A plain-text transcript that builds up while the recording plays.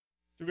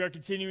So we are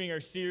continuing our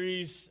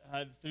series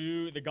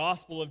through the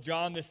Gospel of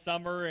John this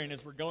summer, and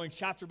as we're going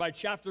chapter by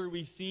chapter,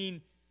 we've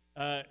seen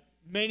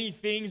many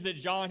things that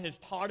John has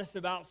taught us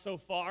about so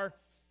far.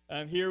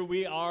 Here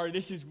we are,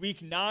 this is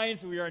week 9,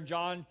 so we are in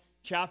John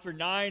chapter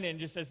 9, and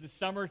just as the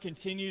summer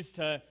continues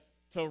to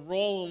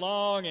roll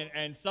along,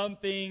 and some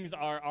things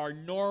are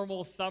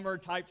normal summer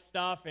type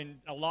stuff, and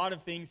a lot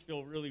of things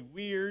feel really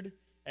weird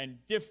and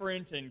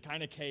different and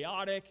kind of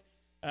chaotic.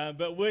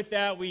 But with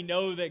that, we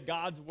know that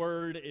God's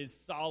word is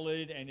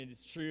solid and it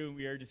is true. And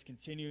we are just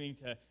continuing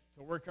to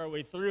work our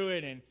way through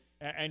it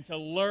and to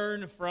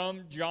learn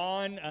from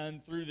John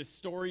through the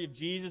story of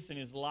Jesus and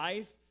his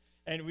life.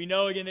 And we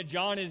know, again, that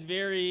John is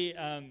very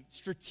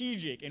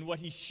strategic in what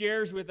he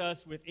shares with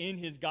us within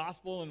his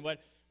gospel and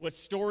what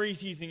stories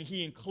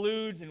he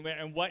includes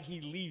and what he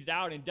leaves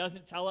out and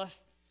doesn't tell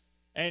us.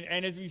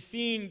 And as we've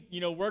seen,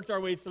 worked our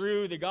way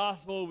through the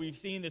gospel, we've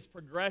seen this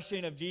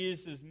progression of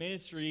Jesus'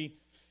 ministry.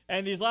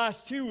 And these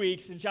last 2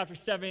 weeks in chapter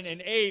 7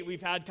 and 8,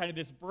 we've had kind of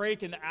this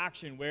break in the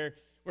action where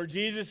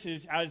Jesus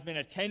has been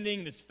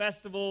attending this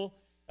festival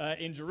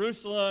in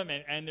Jerusalem,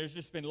 and there's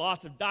just been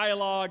lots of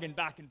dialogue and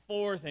back and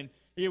forth, and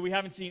we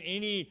haven't seen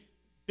any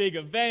big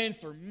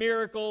events or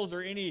miracles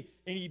or any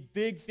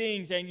big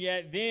things, and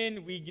yet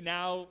then we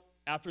now,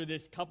 after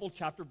this couple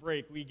chapter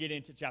break, we get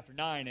into chapter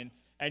 9,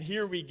 and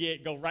here we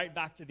go right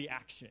back to the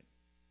action.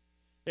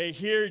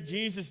 Here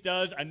Jesus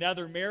does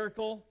another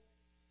miracle.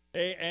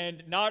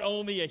 And not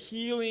only a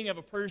healing of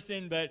a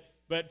person, but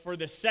for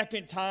the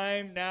second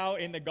time now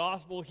in the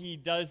gospel, he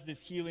does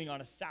this healing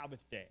on a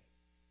Sabbath day,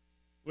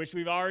 which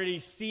we've already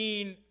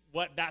seen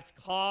what that's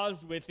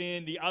caused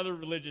within the other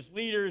religious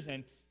leaders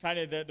and kind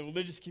of the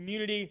religious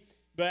community.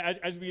 But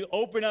as we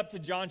open up to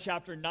John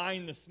chapter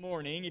 9 this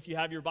morning, if you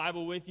have your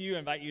Bible with you, I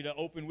invite you to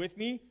open with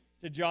me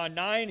to John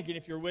 9. Again,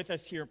 if you're with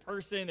us here in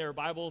person, there are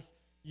Bibles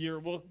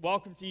you're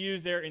welcome to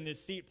use there in the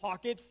seat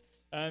pockets.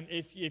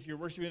 If you're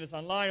worshiping this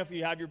online, if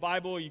you have your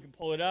Bible, you can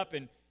pull it up.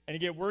 And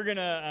again, we're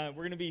gonna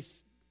be,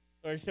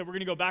 like I said, we're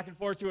gonna go back and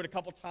forth to it a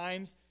couple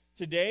times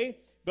today.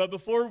 But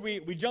before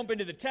we jump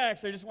into the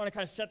text, I just want to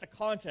kind of set the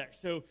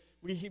context. So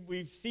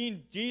we've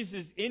seen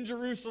Jesus in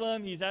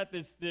Jerusalem. He's at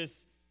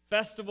this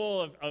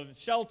festival of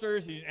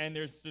shelters, and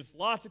there's just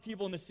lots of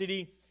people in the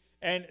city.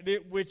 And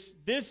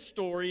which this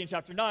story in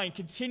chapter 9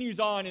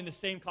 continues on in the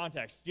same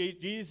context.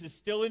 Jesus is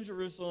still in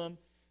Jerusalem.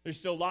 There's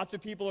still lots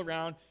of people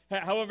around.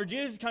 However,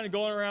 Jesus is kind of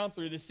going around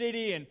through the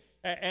city,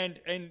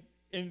 and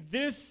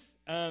this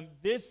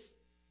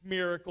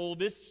miracle,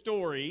 this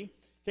story,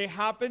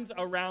 happens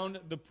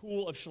around the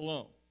Pool of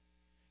Siloam.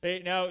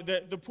 Now,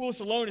 the Pool of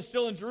Siloam is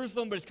still in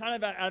Jerusalem, but it's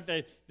kind of at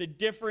the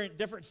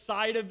different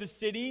side of the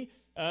city.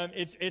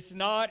 It's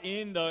not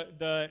in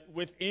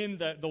within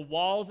the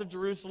walls of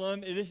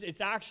Jerusalem.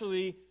 It's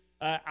actually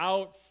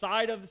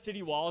outside of the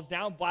city walls,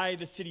 down by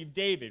the city of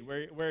David,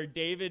 where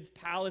David's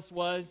palace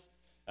was.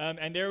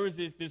 And there was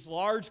this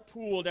large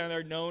pool down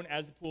there known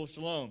as the Pool of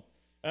Siloam.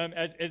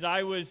 As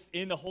I was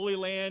in the Holy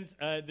Land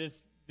in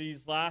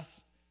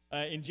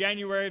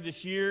January of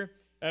this year,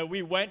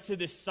 we went to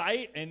this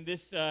site, and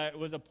this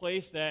was a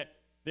place that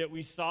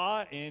we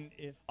saw. And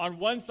on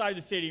one side of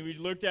the city, we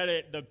looked at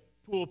it, the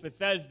Pool of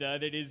Bethesda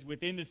that is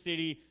within the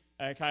city.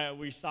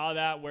 We saw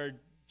that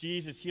where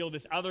Jesus healed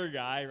this other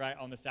guy right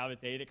on the Sabbath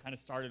day that kind of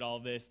started all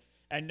of this.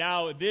 And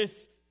now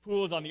this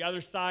pool is on the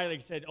other side, like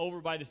I said, over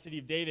by the city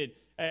of David.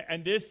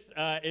 And this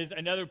is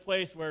another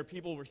place where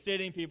people were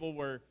sitting, people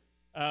were,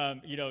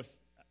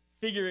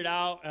 figure it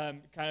out,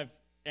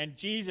 and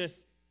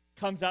Jesus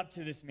comes up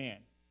to this man.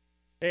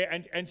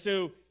 And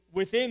so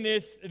within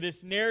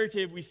this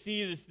narrative, we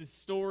see this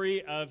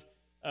story of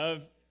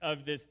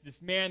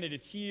this man that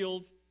is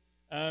healed.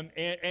 And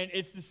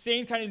it's the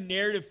same kind of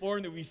narrative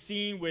form that we've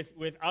seen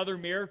with other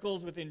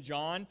miracles within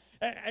John.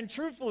 And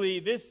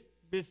truthfully, this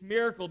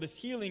miracle, this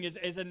healing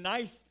is a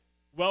nice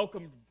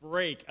welcomed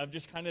break of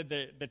just kind of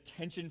the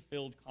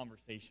tension-filled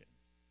conversations.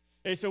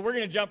 Okay, so we're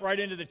going to jump right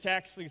into the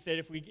text. Like I said,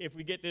 if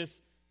we get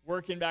this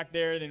working back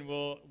there, then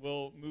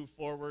we'll move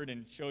forward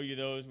and show you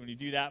those when we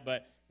do that.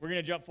 But we're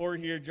going to jump forward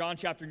here, John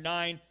chapter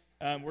 9.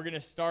 We're going to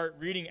start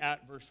reading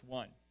at verse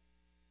 1.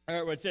 All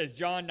right, what it says,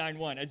 John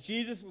 9:1. As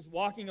Jesus was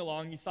walking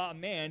along, he saw a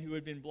man who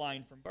had been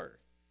blind from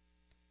birth.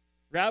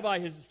 Rabbi,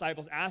 his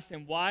disciples asked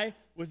him, why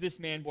was this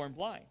man born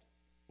blind?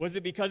 Was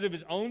it because of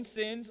his own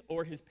sins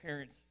or his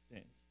parents'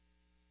 sins?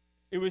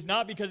 It was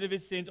not because of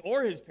his sins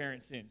or his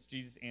parents' sins,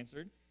 Jesus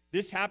answered.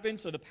 This happened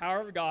so the power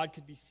of God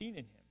could be seen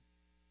in him.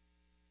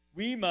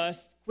 We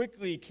must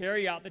quickly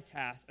carry out the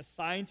task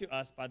assigned to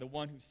us by the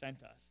one who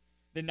sent us.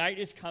 The night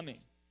is coming,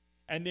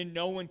 and then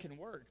no one can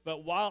work.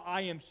 But while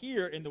I am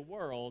here in the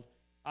world,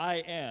 I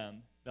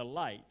am the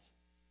light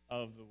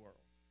of the world.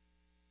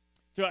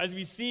 So as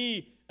we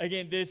see,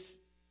 again,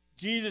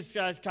 Jesus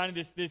has kind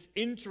of this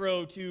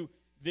intro to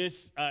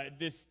this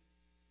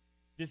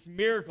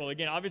miracle.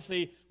 Again,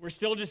 obviously,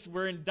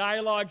 we're in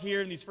dialogue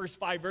here in these first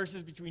 5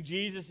 verses between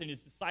Jesus and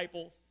his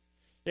disciples.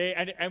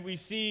 Okay, and we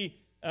see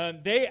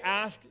they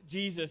ask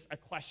Jesus a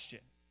question.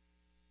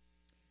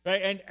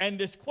 Right? And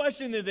this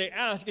question that they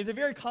ask is a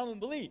very common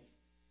belief.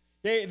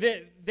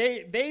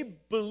 They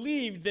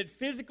believed that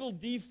physical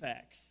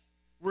defects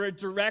were a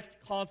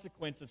direct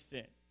consequence of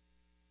sin.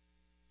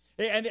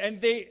 And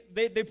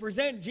they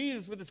present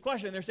Jesus with this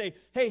question. They're saying,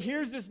 hey,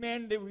 here's this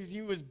man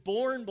he was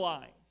born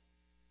blind.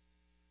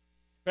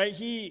 Right?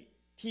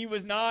 He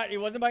was not, it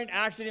wasn't by an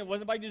accident, it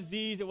wasn't by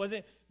disease, it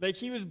wasn't like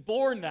he was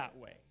born that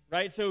way.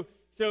 Right? So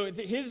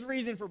his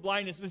reason for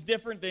blindness was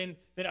different than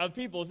other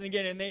people's. And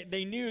again,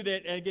 they knew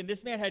that, again,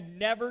 this man had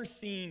never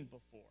seen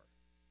before.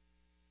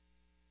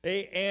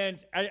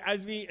 And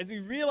as we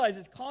realize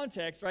this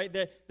context, right,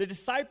 the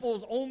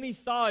disciples only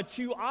saw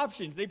two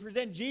options. They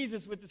present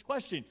Jesus with this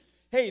question.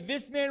 Hey,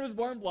 this man was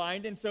born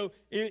blind, and so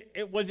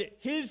was it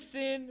his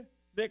sin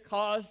that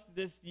caused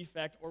this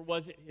defect, or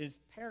was it his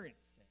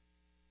parents'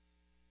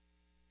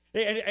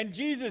 sin? And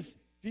Jesus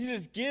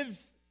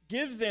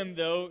gives them,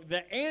 though,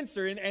 the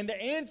answer, and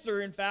the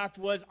answer, in fact,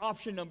 was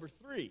option number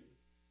 3.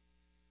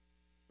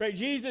 Right?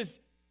 Jesus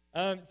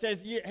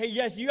says, hey,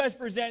 yes, you guys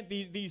present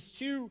these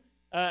two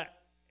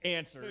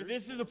answers. So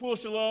this is the Pool of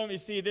Siloam. You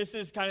see, this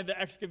is kind of the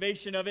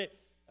excavation of it.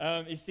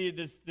 You see,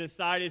 this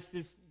side is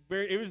this.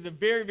 It was a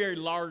very, very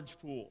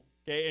large pool.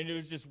 Okay, and it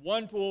was just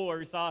one pool where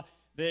we saw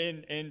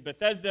in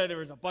Bethesda there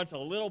was a bunch of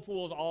little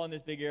pools all in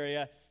this big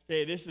area.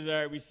 Okay, this is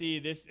where we see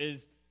this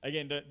is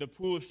again the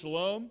Pool of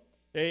Siloam.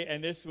 Okay,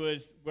 and this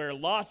was where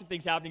lots of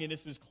things happening, and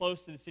this was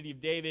close to the city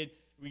of David.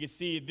 We can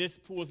see this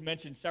pool is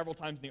mentioned several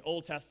times in the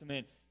Old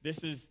Testament.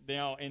 This is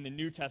now in the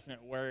New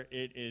Testament where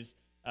it is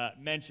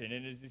mentioned.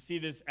 And as you see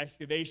this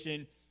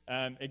excavation,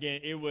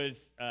 again, it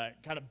was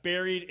kind of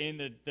buried in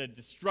the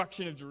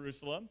destruction of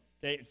Jerusalem,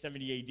 okay, in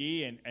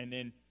 70 AD, and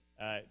then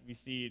we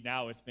see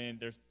now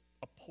there's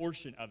a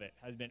portion of it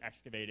has been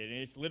excavated, and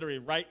it's literally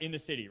right in the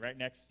city, right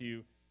next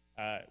to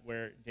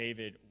where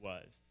David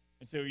was.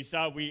 And so you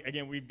saw,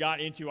 we've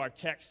got into our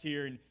text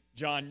here in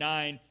John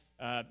 9,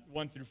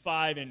 1 through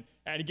 5, and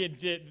again,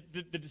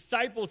 the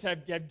disciples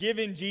have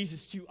given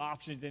Jesus two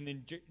options, and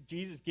then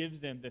Jesus gives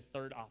them the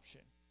third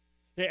option.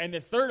 Okay, and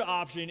the third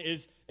option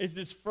is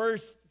this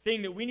first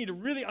thing that we need to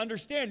really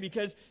understand,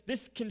 because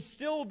this can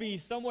still be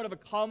somewhat of a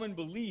common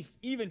belief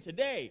even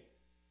today,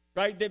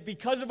 right? That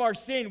because of our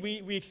sin,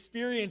 we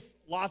experience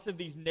lots of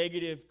these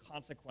negative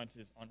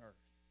consequences on earth,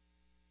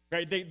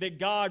 right? That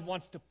God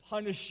wants to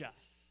punish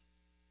us,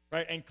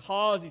 right, and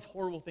cause these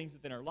horrible things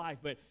within our life.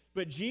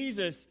 But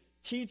Jesus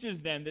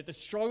teaches them that the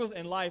struggles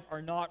in life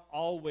are not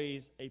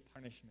always a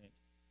punishment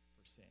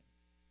for sin.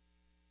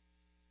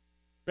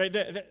 Right?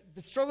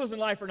 The struggles in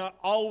life are not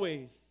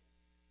always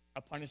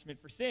a punishment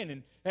for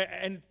sin.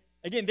 And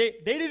again, they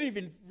didn't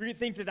even really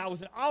think that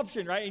was an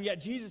option, right? And yet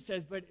Jesus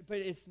says, but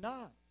it's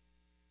not.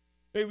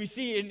 But we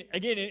see,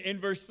 in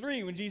verse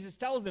 3, when Jesus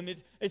tells them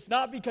it's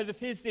not because of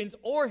his sins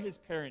or his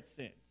parents'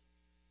 sins.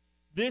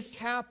 This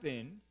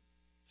happened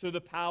so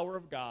the power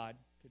of God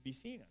could be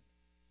seen in them.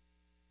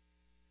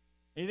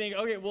 And you think,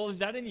 okay, well, is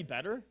that any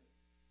better?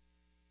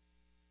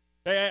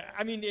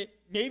 I mean,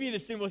 maybe the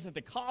sin wasn't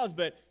the cause,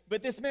 but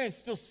this man is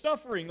still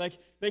suffering. Like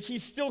he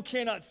still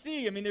cannot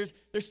see. I mean, there's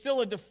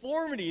still a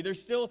deformity.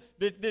 There's still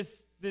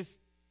this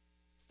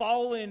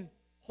fallen,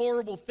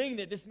 horrible thing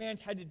that this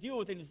man's had to deal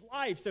with in his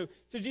life. So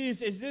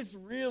Jesus, is this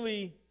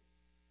really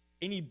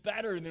any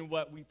better than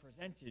what we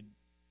presented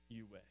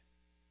you with?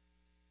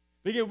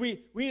 Because we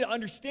need to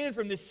understand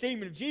from this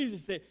statement of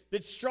Jesus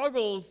that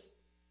struggles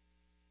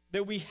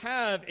that we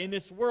have in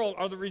this world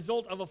are the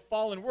result of a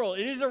fallen world.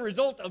 It is a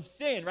result of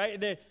sin, right?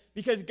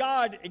 Because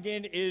God,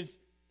 again, is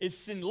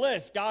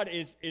sinless. God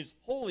is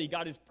holy.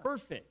 God is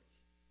perfect.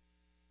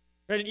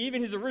 Right? And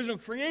even his original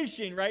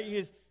creation, right?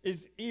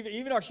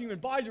 Even our human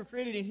bodies were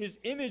created in his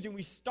image, and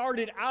we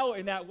started out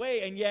in that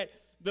way. And yet,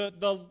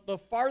 the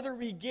farther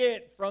we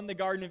get from the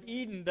Garden of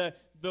Eden,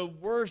 the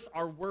worse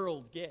our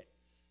world gets.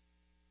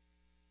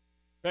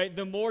 Right?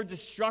 The more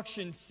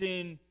destruction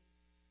sin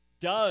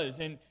does,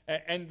 and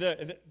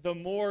the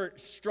more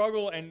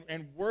struggle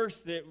and worse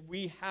that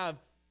we have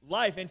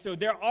life. And so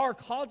there are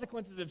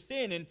consequences of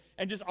sin,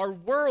 and just our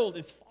world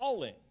is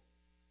fallen.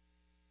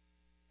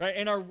 Right?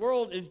 And our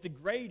world is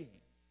degrading.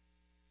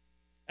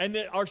 And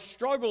that our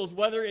struggles,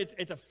 whether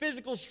it's a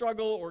physical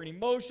struggle or an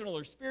emotional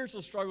or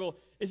spiritual struggle,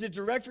 is a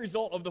direct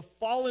result of the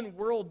fallen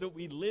world that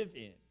we live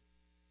in.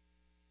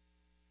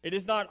 It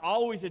is not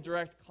always a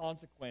direct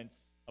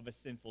consequence of a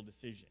sinful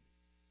decision.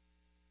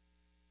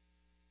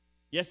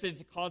 Yes,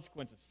 it's a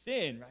consequence of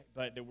sin, right?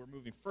 But that we're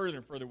moving further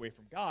and further away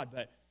from God,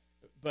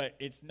 but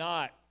it's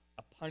not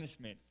a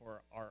punishment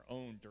for our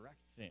own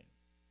direct sin.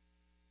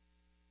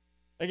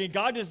 Again,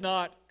 God does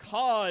not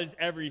cause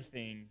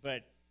everything,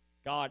 but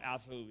God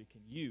absolutely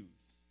can use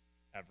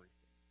everything.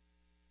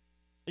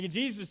 Again,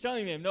 Jesus was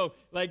telling them, no,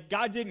 like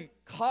God didn't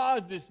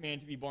cause this man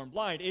to be born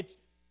blind.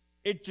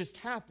 It just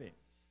happens.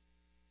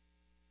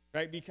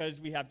 Right? Because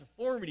we have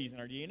deformities in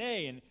our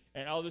DNA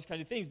and all those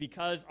kinds of things,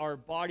 because our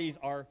bodies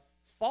are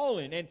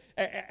fallen.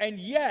 And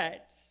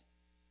yet,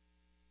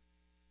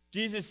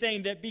 Jesus is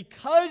saying that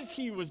because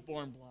he was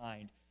born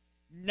blind,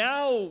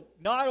 now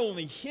not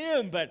only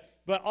him, but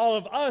all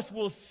of us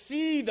will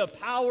see the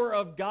power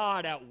of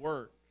God at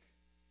work.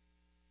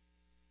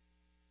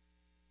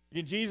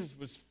 Again, Jesus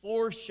was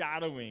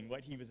foreshadowing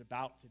what he was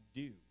about to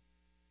do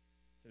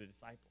to the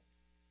disciples.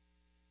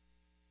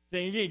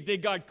 Saying,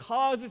 did God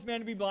cause this man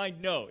to be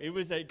blind? No. It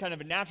was a kind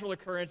of a natural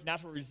occurrence,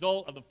 natural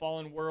result of the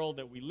fallen world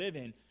that we live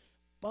in.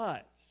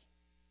 But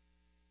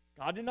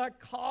God did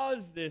not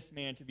cause this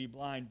man to be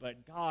blind,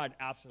 but God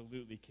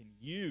absolutely can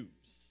use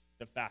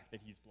the fact that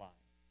he's blind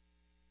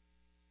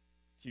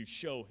to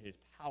show his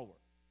power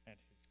and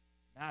his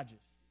majesty.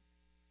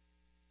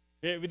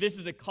 This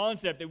is a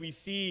concept that we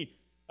see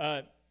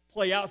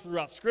play out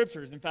throughout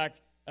Scriptures. In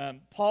fact,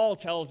 Paul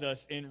tells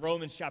us in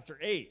Romans chapter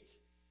 8,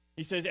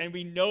 he says, and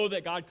we know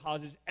that God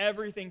causes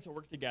everything to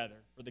work together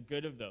for the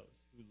good of those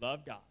who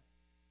love God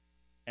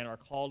and are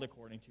called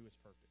according to his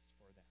purpose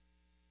for them.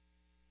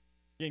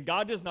 Again,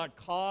 God does not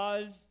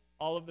cause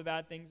all of the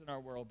bad things in our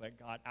world, but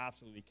God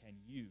absolutely can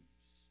use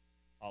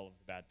all of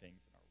the bad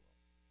things in our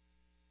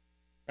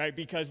world. Right?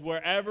 Because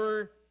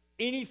wherever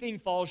anything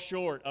falls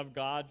short of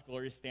God's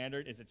glorious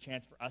standard is a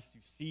chance for us to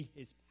see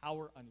his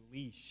power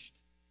unleashed.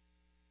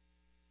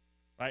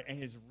 Right? And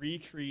his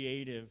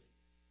recreative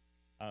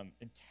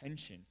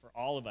intention for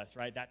all of us,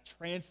 right? That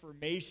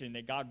transformation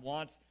that God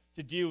wants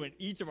to do in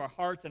each of our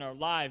hearts and our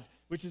lives,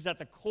 which is at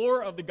the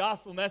core of the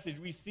gospel message.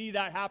 We see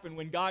that happen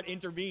when God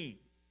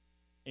intervenes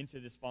into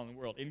this fallen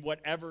world, in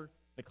whatever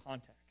the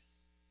context.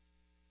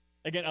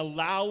 Again,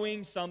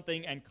 allowing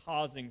something and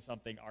causing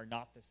something are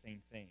not the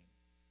same thing.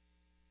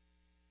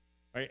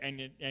 Right?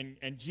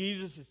 And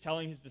Jesus is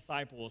telling his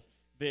disciples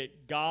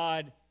that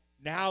God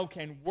now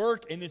can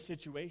work in this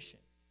situation.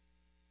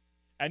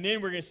 And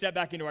then we're going to step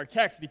back into our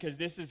text because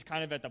this is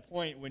kind of at the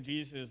point when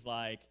Jesus is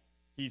like,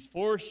 he's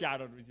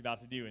foreshadowed what he's about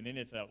to do. And then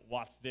it's a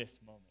watch this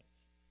moment.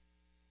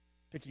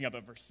 Picking up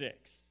at verse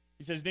 6.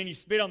 He says, then he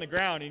spit on the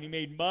ground and he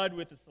made mud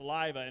with the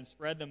saliva and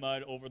spread the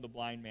mud over the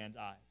blind man's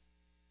eyes.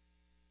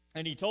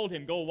 And he told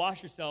him, go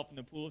wash yourself in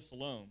the pool of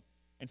Siloam.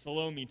 And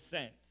Siloam means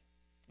sent.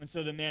 And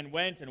so the man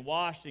went and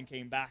washed and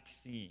came back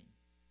seeing.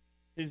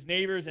 His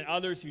neighbors and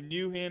others who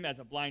knew him as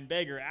a blind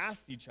beggar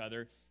asked each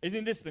other,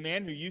 isn't this the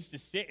man who used to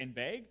sit and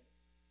beg?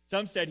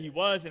 Some said he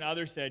was, and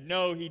others said,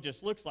 no, he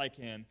just looks like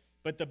him.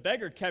 But the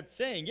beggar kept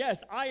saying,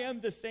 yes, I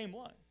am the same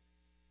one.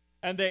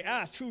 And they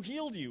asked, who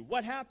healed you?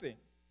 What happened?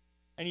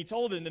 And he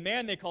told them, the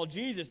man they called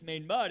Jesus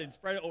made mud and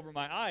spread it over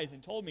my eyes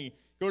and told me,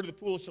 go to the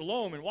pool of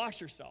Siloam and wash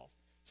yourself.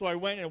 So I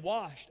went and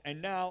washed,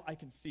 and now I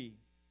can see.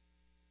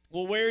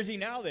 Well, where is he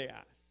now, they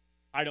asked.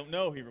 I don't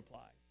know, he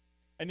replied.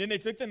 And then they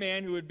took the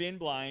man who had been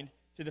blind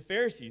to the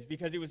Pharisees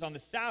because it was on the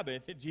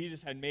Sabbath that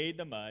Jesus had made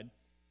the mud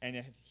and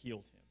it had healed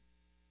him.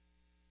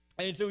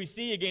 And so we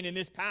see again in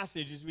this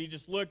passage, as we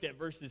just looked at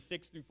verses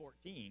 6 through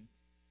 14,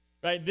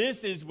 right?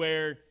 This is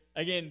where,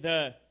 again,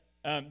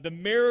 the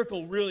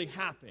miracle really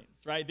happens,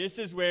 right? This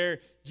is where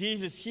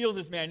Jesus heals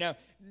this man.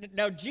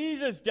 Now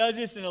Jesus does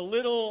this in a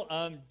little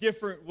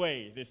different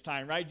way this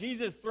time, right?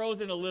 Jesus throws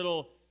in a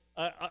little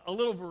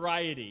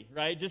variety,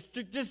 right? Just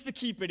to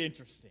keep it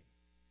interesting.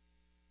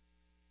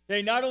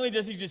 Okay, not only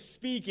does he just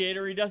speak it,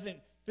 or he doesn't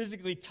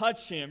physically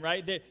touch him,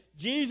 right? That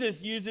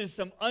Jesus uses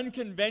some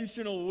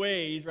unconventional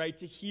ways, right,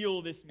 to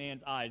heal this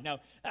man's eyes.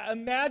 Now,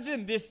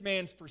 imagine this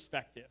man's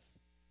perspective.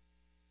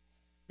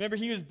 Remember,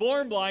 he was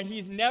born blind.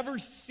 He's never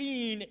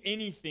seen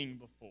anything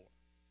before.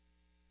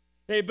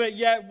 Okay, but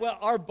yet, well,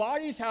 our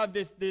bodies have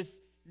this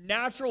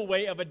natural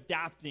way of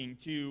adapting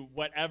to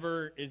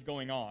whatever is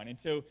going on. And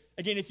so,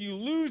 again, if you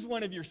lose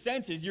one of your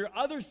senses, your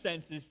other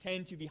senses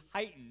tend to be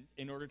heightened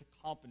in order to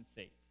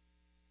compensate.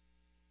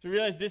 To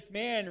realize this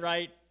man,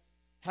 right,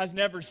 has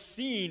never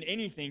seen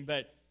anything,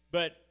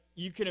 but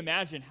you can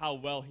imagine how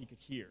well he could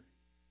hear,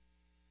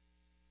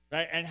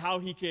 right? And how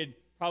he could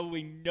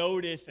probably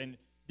notice and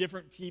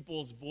different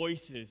people's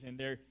voices and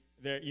their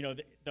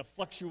the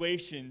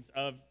fluctuations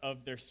of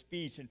their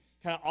speech and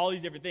kind of all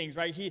these different things,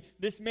 right?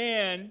 This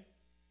man,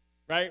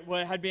 right,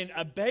 had been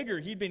a beggar.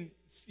 He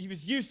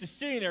was used to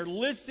sitting there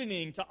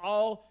listening to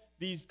all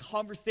these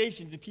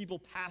conversations and people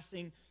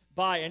passing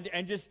by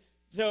and just.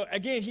 So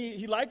again,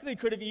 he likely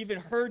could have even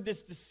heard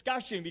this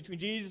discussion between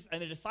Jesus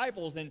and the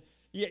disciples, and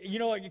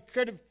you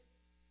could have.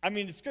 I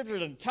mean, the scripture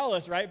doesn't tell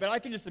us, right? But I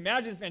can just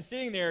imagine this man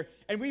sitting there,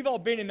 and we've all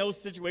been in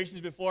those situations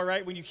before,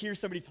 right? When you hear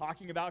somebody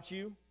talking about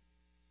you,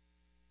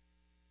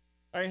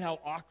 right? And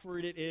how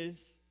awkward it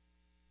is,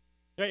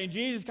 right? And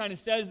Jesus kind of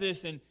says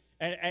this, and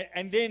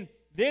then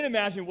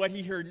imagine what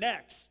he heard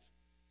next.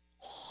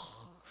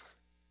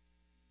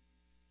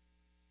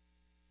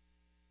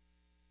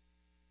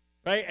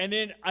 Right? And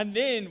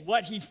then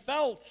what he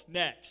felt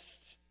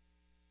next,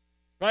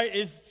 right,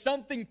 is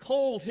something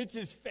cold hits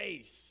his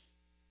face.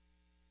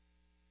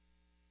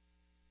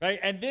 Right?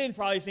 And then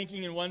probably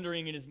thinking and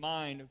wondering in his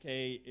mind,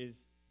 okay, is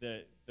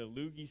the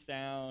loogie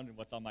sound and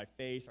what's on my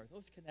face, are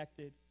those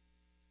connected?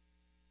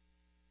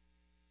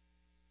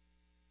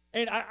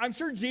 And I'm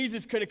sure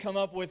Jesus could have come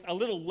up with a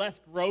little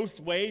less gross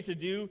way to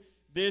do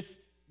this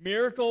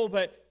miracle,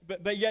 but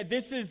yet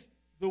this is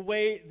the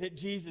way that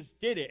Jesus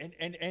did it.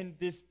 And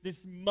this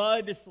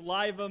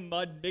saliva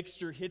mud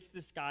mixture hits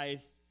this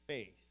guy's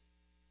face.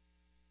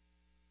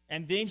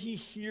 And then he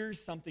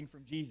hears something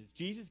from Jesus.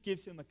 Jesus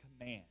gives him a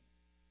command.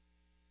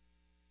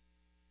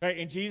 Right?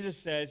 And Jesus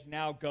says,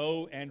 now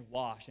go and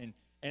wash. And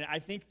I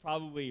think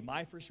probably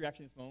my first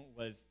reaction in this moment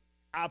was,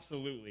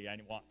 absolutely, I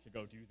want to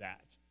go do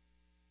that.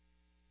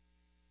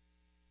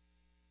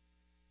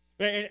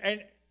 Right?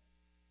 And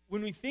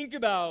when we think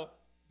about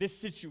this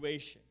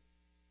situation,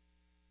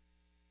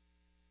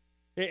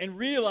 and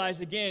realize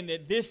again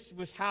that this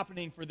was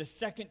happening for the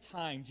second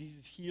time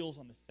Jesus heals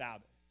on the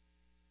Sabbath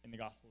in the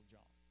Gospel of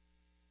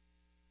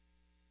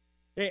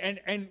John.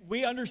 And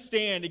we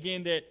understand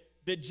again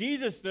that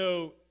Jesus,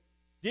 though,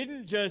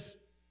 didn't just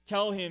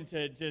tell him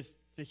to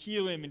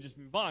heal him and just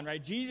move on,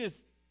 right?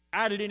 Jesus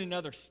added in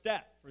another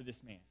step for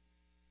this man.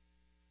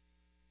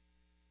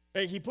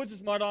 Right? He puts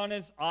his mud on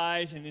his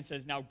eyes and he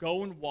says, now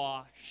go and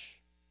wash.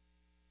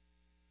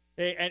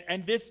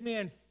 And this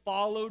man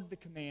followed the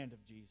command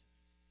of Jesus.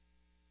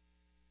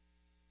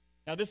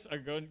 Now, this,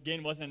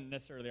 again, wasn't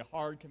necessarily a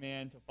hard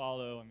command to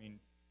follow. I mean,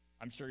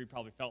 I'm sure he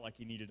probably felt like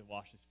he needed to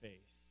wash his face.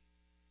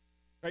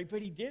 Right?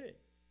 But he did it.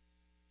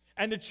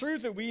 And the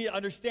truth that we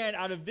understand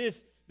out of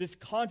this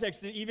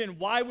context, and even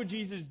why would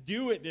Jesus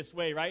do it this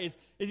way, right, is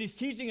he's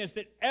teaching us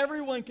that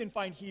everyone can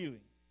find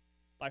healing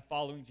by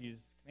following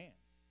Jesus' commands.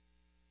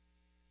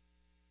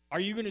 Are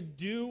you going to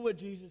do what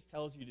Jesus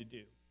tells you to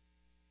do?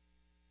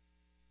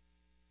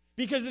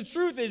 Because the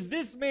truth is,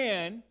 this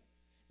man,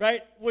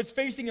 right, was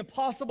facing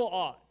impossible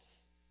odds.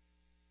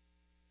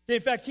 In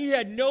fact, he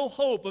had no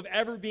hope of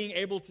ever being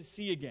able to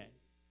see again.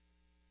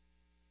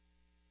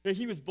 But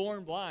he was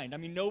born blind. I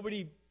mean,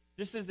 nobody,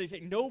 just as they say,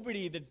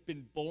 nobody that's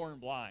been born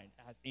blind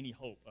has any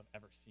hope of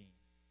ever seeing.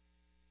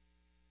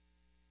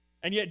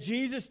 And yet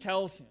Jesus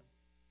tells him,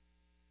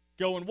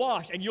 go and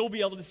wash, and you'll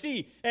be able to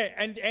see.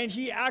 And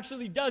he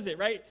actually does it,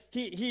 right?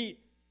 He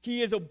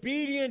is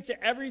obedient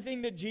to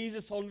everything that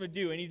Jesus told him to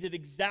do, and he did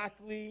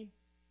exactly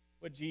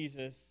what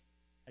Jesus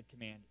had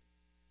commanded.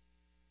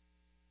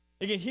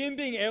 Again, him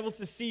being able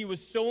to see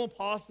was so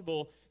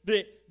impossible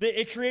that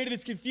it created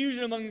this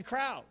confusion among the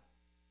crowd.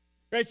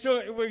 Right?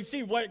 So we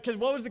see what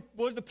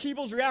was the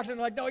people's reaction?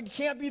 They're like, no, it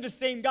can't be the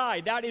same guy.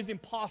 That is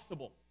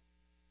impossible.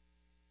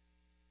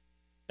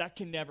 That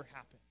can never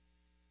happen.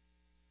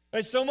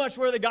 There's so much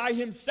where the guy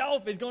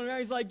himself is going around,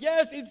 he's like,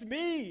 yes, it's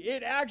me.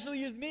 It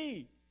actually is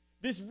me.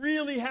 This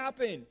really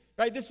happened.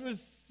 Right? This was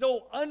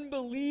so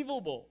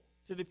unbelievable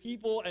to the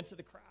people and to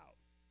the crowd.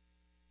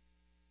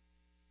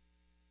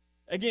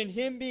 Again,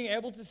 him being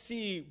able to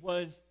see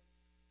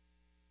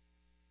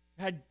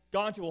had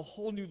gone to a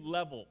whole new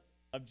level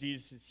of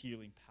Jesus'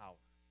 healing power.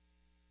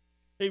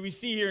 Hey, we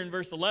see here in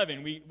verse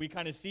 11, we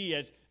kind of see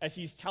as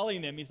he's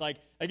telling them, he's like,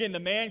 again, the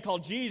man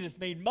called Jesus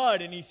made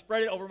mud and he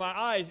spread it over my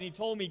eyes and he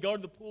told me, go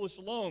to the pool of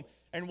Siloam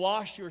and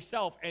wash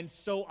yourself. And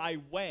so I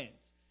went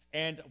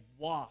and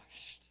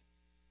washed.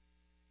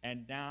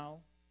 And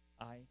now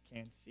I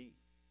can see.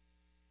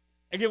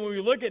 Again, when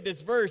we look at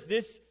this verse,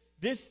 this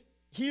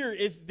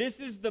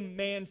is the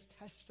man's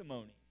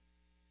testimony.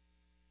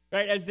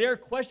 Right? As they're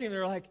questioning,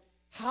 they're like,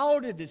 how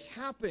did this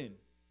happen?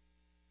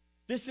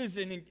 This is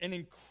an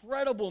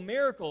incredible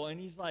miracle. And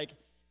he's like,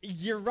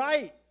 you're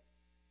right.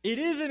 It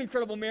is an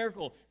incredible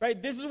miracle.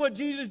 Right? This is what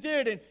Jesus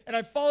did, and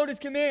I followed his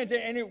commands,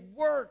 and it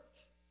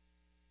worked.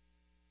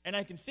 And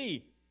I can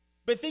see.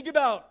 But think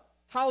about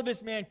how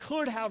this man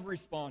could have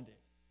responded.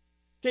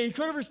 Okay, he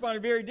could have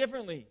responded very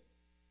differently.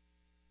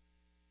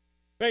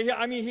 Right?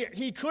 I mean,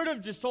 he could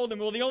have just told them,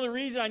 well, the only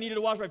reason I needed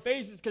to wash my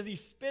face is because he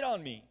spit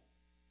on me.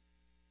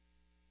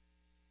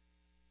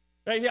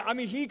 Right? I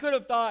mean, he could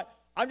have thought,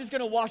 I'm just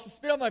going to wash the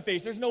spit on my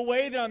face. There's no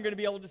way that I'm going to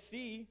be able to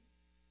see.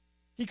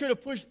 He could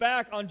have pushed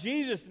back on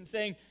Jesus and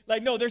saying,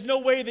 like, no, there's no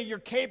way that you're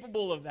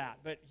capable of that.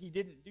 But he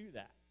didn't do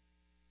that.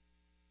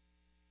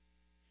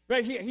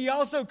 Right? He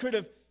also could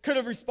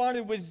have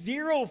responded with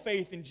zero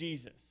faith in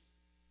Jesus.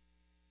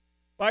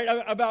 Right?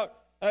 About,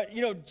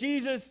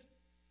 Jesus,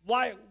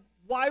 why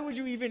would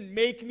you even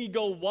make me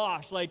go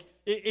wash? Like,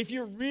 if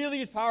you're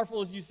really as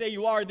powerful as you say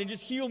you are, then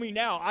just heal me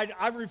now.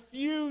 I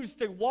refuse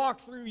to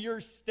walk through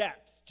your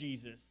steps,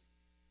 Jesus.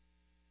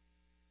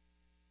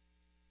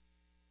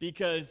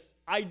 Because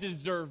I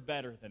deserve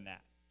better than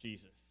that,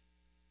 Jesus.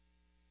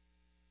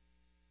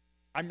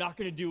 I'm not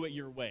going to do it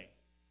your way.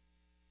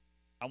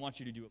 I want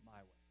you to do it my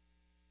way.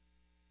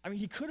 I mean,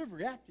 he could have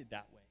reacted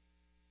that way.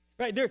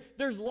 Right?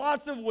 There's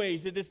lots of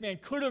ways that this man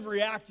could have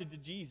reacted to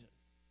Jesus.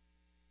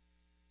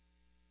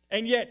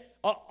 And yet,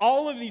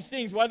 all of these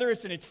things, whether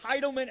it's an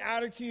entitlement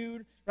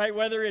attitude, right,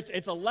 whether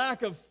it's a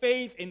lack of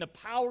faith in the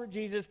power of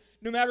Jesus,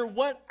 no matter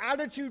what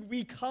attitude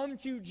we come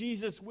to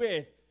Jesus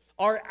with,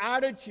 our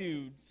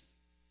attitudes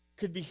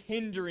could be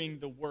hindering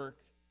the work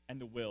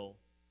and the will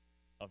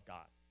of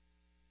God.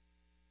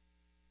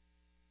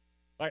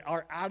 Right?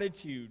 Our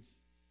attitudes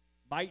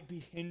might be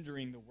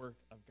hindering the work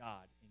of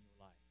God in your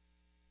life.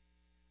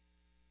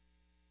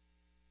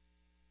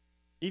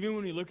 Even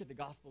when we look at the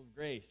gospel of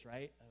grace,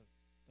 right?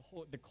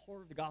 The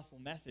core of the gospel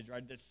message,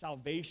 right? The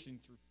salvation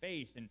through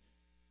faith, and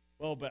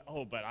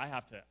but I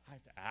have to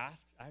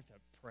ask, I have to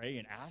pray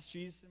and ask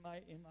Jesus in my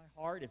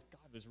heart. If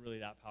God was really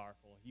that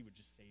powerful, he would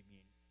just save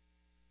me.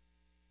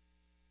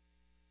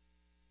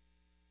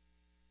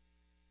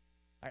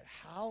 Right?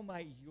 How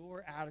might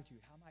your attitude,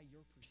 how might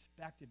your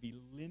perspective be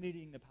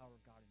limiting the power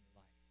of God in your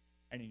life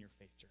and in your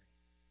faith journey?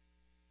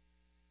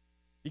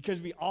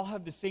 Because we all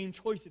have the same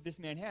choice that this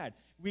man had.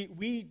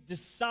 We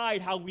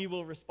decide how we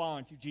will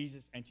respond to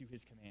Jesus and to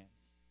his commands.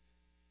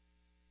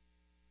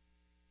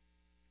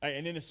 Right,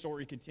 and then the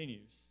story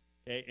continues,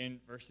 okay, in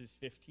verses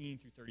 15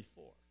 through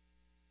 34.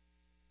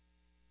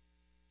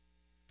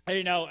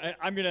 Hey, now,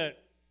 I'm going to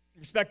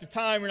respect the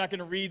time. We're not going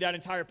to read that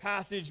entire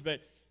passage,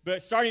 but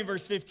starting in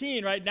verse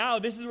 15, right, now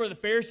this is where the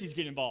Pharisees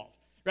get involved.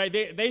 Right?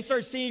 They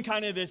start seeing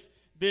kind of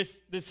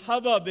this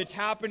hubbub that's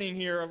happening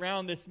here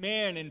around this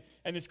man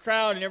and this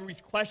crowd, and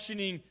everybody's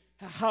questioning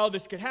how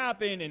this could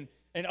happen,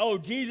 and oh,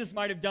 Jesus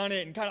might have done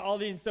it, and kind of all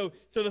these. So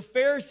the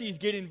Pharisees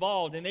get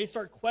involved, and they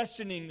start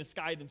questioning this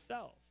guy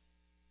themselves.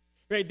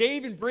 Right? They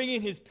even bring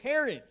in his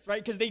parents,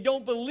 right? Because they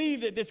don't believe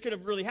that this could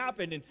have really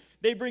happened. And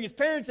they bring his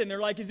parents in. They're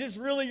like, is this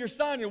really your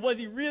son? And was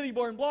he really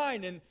born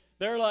blind? And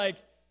they're like,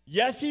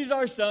 yes, he's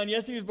our son.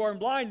 Yes, he was born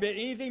blind. But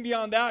anything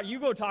beyond that, you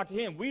go talk to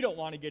him. We don't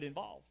want to get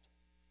involved.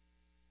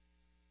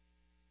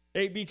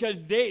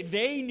 Because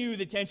they knew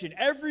the tension.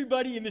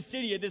 Everybody in the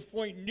city at this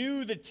point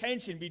knew the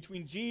tension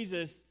between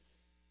Jesus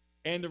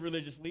and the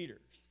religious leaders.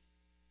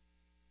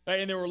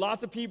 Right? And there were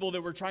lots of people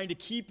that were trying to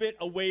keep it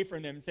away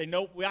from them and say,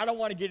 nope, I don't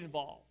want to get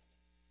involved.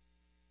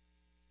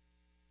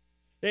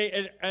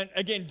 And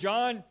again,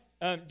 John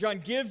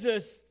gives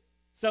us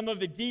some of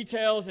the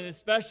details, and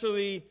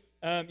especially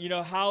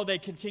how they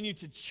continue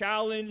to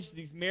challenge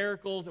these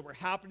miracles that were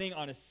happening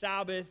on a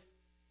Sabbath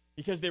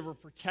because they were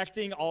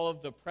protecting all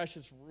of the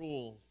precious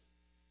rules,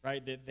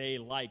 right, that they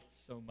liked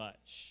so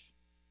much.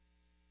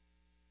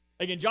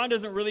 Again, John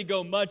doesn't really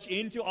go much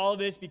into all of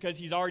this because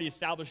he's already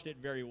established it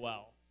very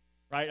well,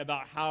 right,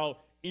 about how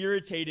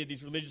irritated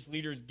these religious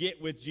leaders get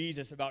with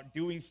Jesus about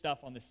doing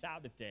stuff on the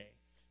Sabbath day.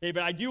 Okay,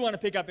 but I do want to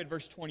pick up at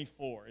verse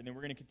 24, and then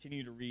we're going to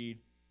continue to read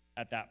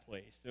at that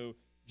place. So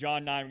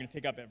John 9, we're going to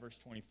pick up at verse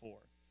 24,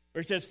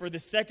 where it says, for the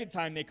second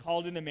time they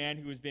called in the man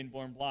who has been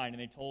born blind, and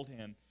they told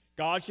him,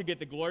 God should get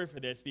the glory for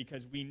this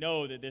because we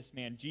know that this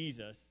man,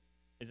 Jesus,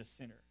 is a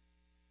sinner.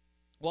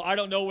 Well, I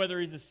don't know whether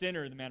he's a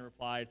sinner, the man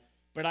replied,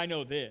 but I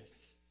know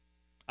this.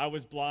 I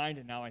was blind,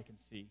 and now I can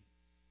see.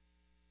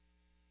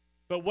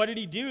 But what did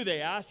he do,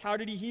 they asked. How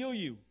did he heal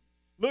you?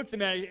 Look, the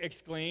man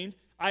exclaimed,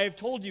 I have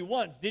told you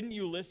once, didn't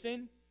you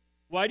listen?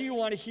 Why do you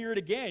want to hear it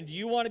again? Do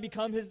you want to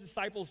become his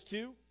disciples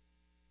too?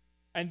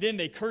 And then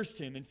they cursed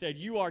him and said,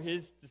 you are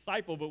his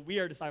disciple, but we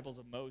are disciples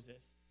of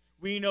Moses.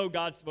 We know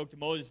God spoke to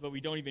Moses, but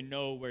we don't even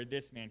know where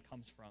this man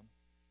comes from.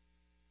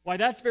 Why,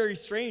 that's very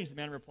strange, the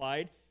man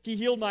replied. He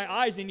healed my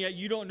eyes, and yet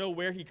you don't know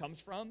where he comes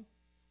from?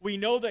 We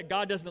know that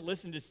God doesn't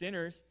listen to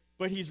sinners,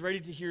 but he's ready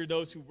to hear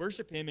those who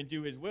worship him and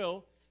do his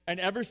will. And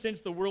ever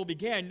since the world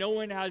began, no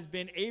one has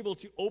been able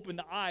to open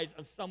the eyes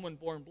of someone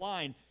born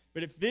blind.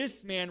 But if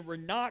this man were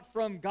not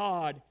from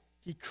God,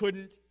 he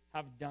couldn't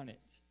have done it.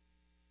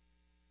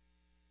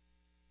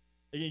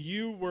 Again,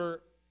 you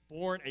were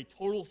born a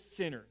total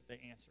sinner, they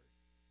answered.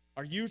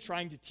 Are you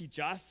trying to teach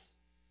us?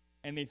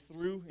 And they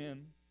threw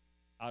him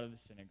out of the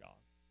synagogue.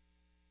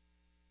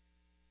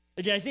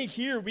 Again, I think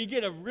here we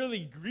get a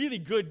really, really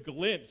good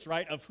glimpse,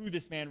 right, of who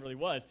this man really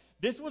was.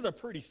 This was a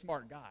pretty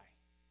smart guy.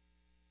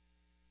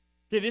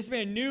 Okay, this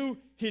man knew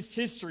his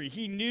history.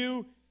 He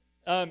knew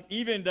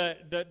even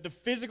the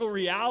physical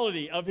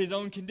reality of his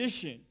own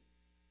condition.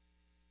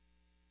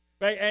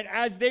 Right? And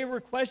as they were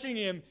questioning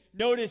him,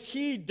 notice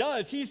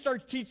he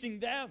starts teaching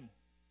them.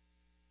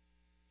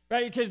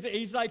 Right? Because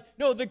he's like,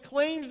 no, the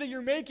claims that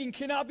you're making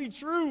cannot be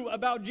true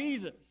about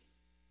Jesus.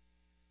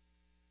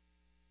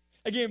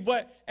 Again,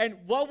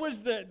 what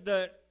was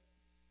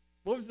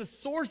the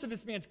source of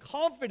this man's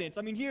confidence?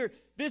 I mean, here,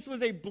 this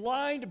was a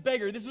blind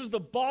beggar. This was the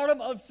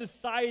bottom of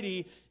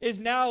society, is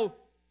now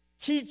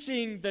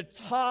teaching the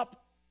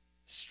top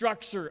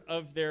structure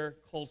of their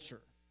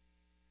culture.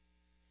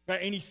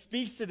 Right? And he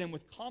speaks to them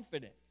with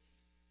confidence.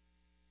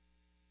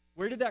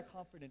 Where did that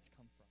confidence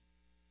come from?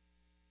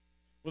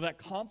 Well, that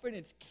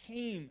confidence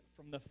came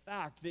from the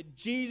fact that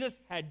Jesus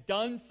had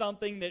done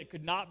something that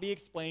could not be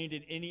explained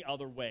in any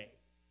other way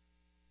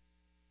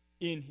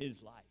in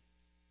his life.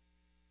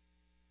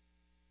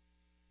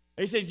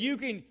 He says you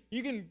can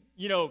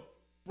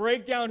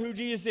break down who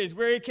Jesus is,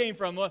 where he came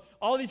from,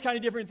 all these kind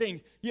of different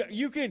things.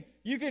 You can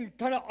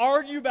kind of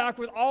argue back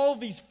with all of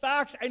these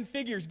facts and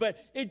figures, but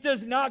it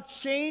does not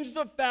change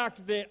the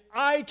fact that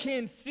I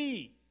can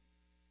see.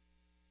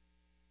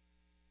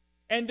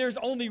 And there's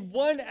only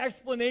one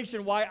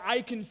explanation why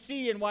I can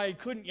see and why I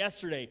couldn't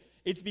yesterday.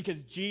 It's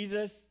because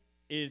Jesus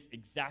is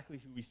exactly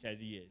who he says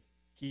he is.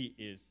 He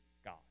is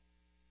God.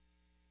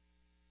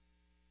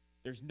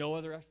 There's no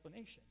other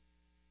explanation.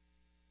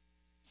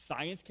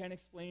 Science can't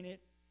explain it.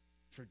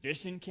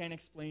 Tradition can't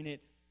explain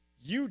it.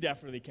 You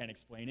definitely can't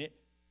explain it.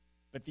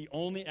 But the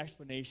only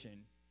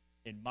explanation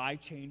in my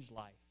changed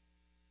life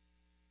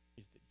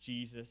is that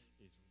Jesus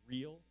is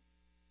real.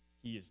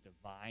 He is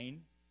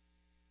divine.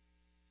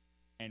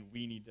 And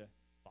we need to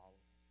follow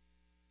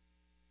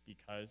him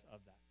because of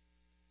that.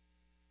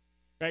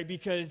 Right?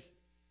 Because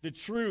the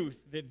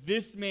truth that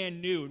this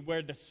man knew and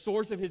where the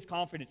source of his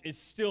confidence is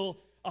still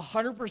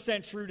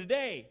 100% true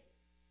today,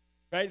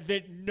 right?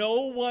 That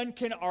no one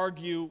can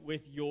argue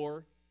with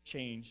your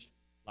changed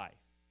life.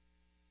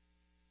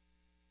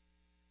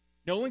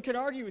 No one can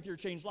argue with your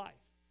changed life.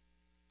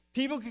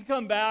 People can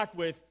come back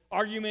with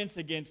arguments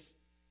against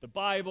the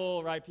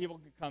Bible, right? People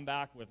can come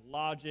back with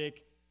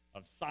logic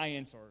of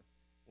science or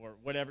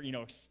whatever,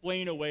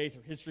 explain away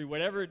through history,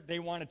 whatever they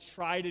want to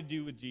try to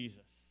do with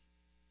Jesus.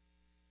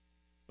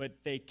 But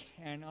they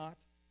cannot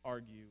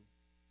argue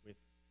with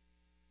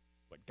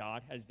what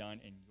God has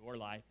done in your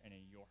life and in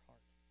your heart.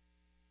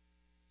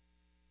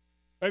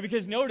 Right?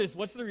 Because notice,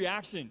 what's the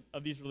reaction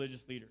of these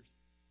religious leaders?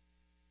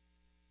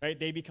 Right?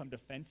 They become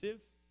defensive,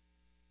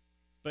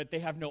 but they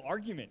have no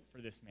argument for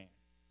this man.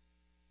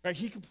 Right?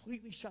 He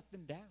completely shut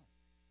them down.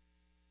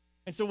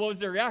 And so what was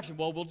their reaction?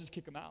 Well, we'll just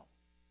kick him out.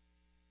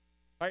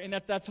 Right? And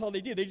that's all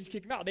they do. They just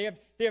kick him out. They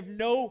have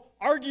no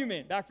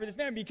argument back for this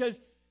man because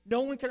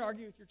no one can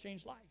argue with your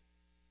changed life.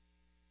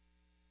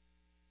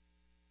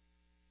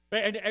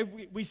 Right?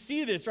 And we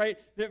see this, right,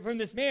 from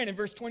this man in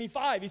verse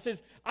 25. He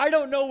says, I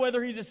don't know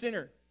whether he's a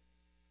sinner.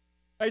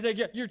 He's like,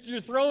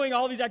 you're throwing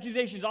all these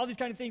accusations, all these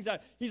kind of things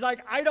out. He's like,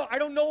 I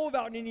don't know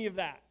about any of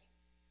that.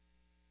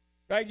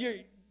 Right?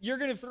 You're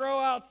going to throw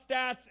out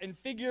stats and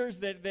figures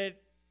that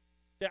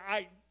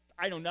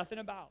I know nothing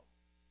about.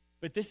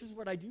 But this is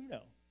what I do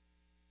know.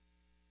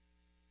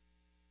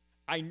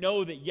 I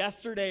know that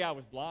yesterday I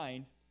was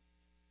blind,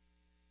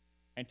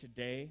 and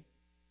today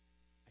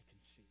I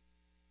can see.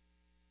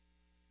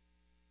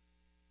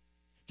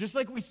 Just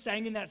like we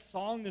sang in that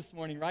song this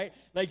morning, right?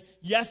 Like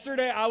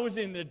yesterday I was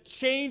in the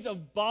chains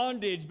of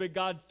bondage, but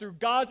through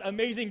God's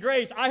amazing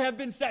grace, I have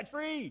been set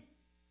free.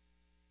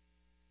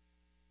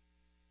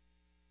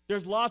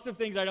 There's lots of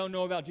things I don't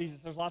know about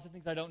Jesus. There's lots of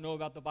things I don't know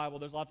about the Bible.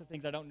 There's lots of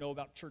things I don't know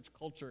about church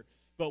culture.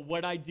 But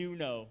what I do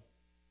know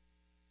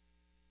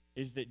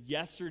is that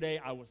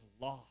yesterday I was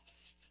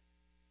lost.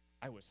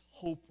 I was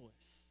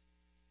hopeless.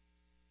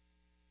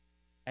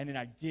 And then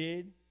I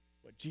did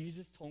what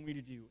Jesus told me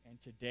to do.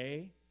 And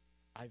today,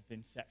 I've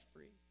been set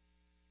free.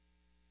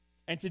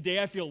 And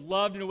today I feel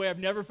loved in a way I've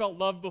never felt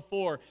loved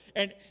before.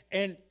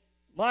 And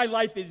my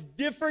life is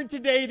different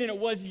today than it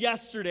was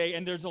yesterday.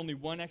 And there's only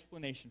one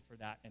explanation for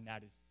that, and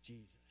that is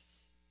Jesus.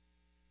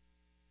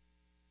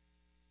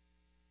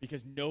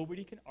 Because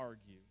nobody can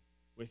argue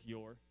with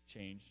your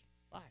changed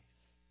life.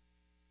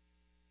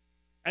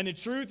 And the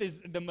truth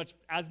is,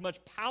 as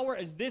much power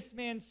as this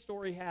man's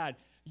story had,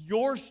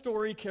 your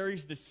story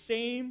carries the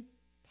same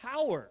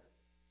power.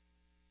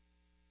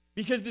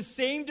 Because the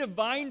same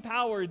divine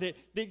power that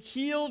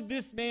healed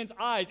this man's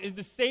eyes is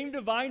the same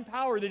divine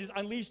power that is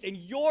unleashed in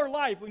your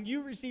life when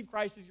you receive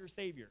Christ as your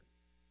Savior.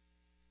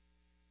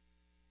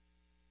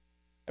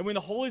 And when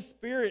the Holy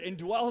Spirit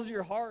indwells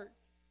your heart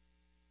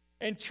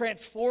and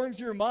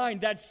transforms your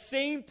mind, that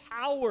same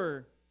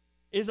power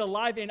is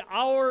alive in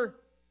our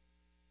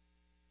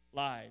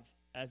lives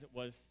as it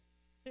was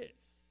his.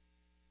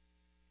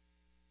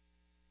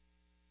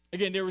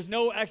 Again, there was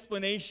no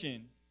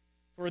explanation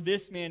for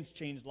this man's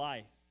changed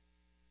life.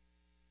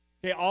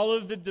 Okay, all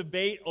of the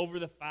debate over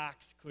the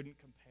facts couldn't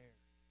compare.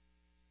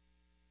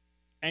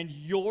 And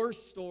your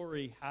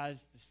story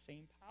has the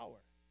same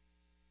power.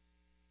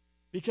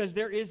 Because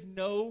there is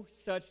no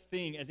such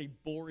thing as a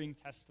boring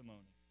testimony.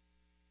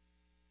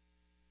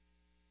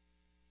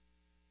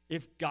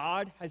 If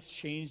God has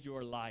changed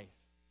your life,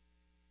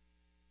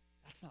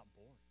 that's not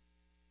boring.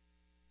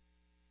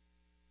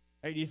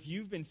 Right? If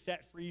you've been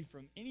set free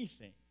from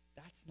anything,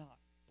 that's not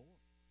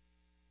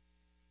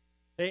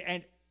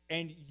boring.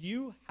 And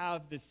you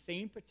have the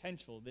same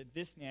potential that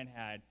this man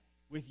had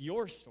with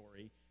your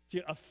story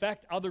to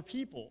affect other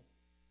people.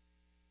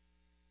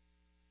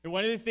 And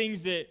one of the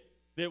things that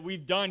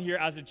we've done here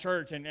as a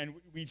church, and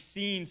we've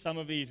seen some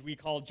of these we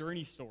call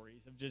journey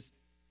stories of just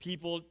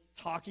people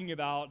talking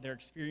about their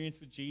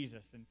experience with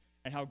Jesus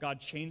and how God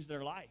changed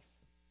their life.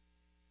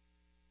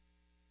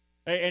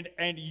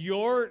 And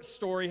your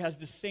story has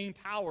the same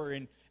power,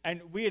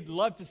 and we'd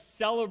love to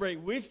celebrate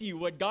with you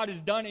what God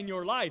has done in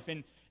your life.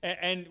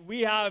 And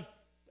we have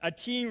a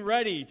team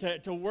ready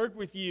to work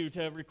with you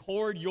to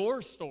record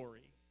your story.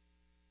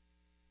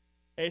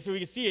 Okay, so we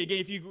can see it. Again,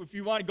 if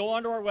you want to go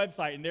onto our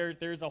website, and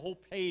there's a whole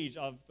page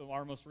of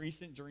our most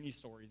recent journey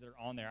stories that are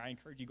on there. I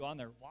encourage you to go on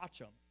there, watch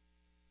them.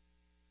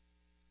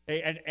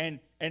 Okay,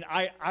 and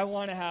I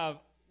want to have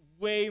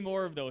way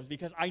more of those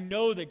because I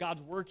know that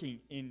God's working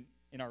in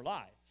our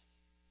lives.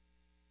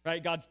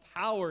 Right? God's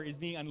power is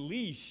being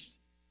unleashed.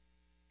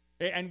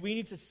 Okay, and we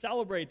need to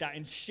celebrate that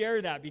and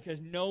share that because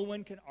no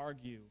one can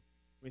argue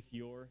with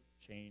your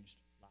changed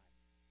life.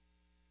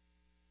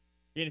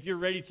 And if you're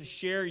ready to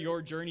share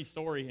your journey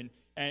story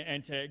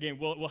and to, again,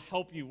 we'll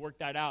help you work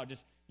that out.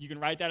 Just you can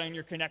write that on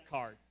your Connect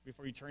card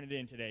before you turn it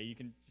in today. You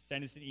can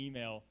send us an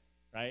email,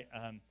 right?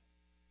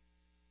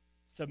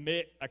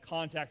 Submit a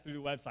contact through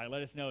the website.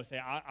 Let us know. Say,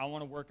 I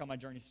want to work on my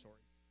journey story.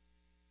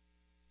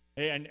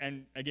 Hey,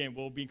 and again,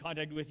 we'll be in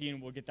contact with you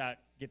and we'll get that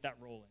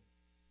rolling.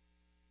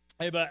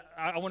 Hey, but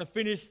I want to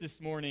finish this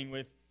morning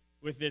with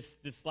with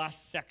this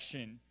last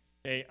section,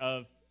 okay,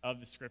 of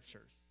the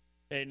scriptures,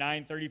 okay,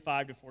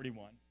 9:35 to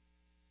 41.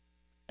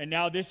 And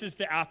now this is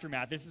the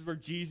aftermath. This is where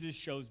Jesus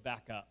shows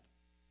back up.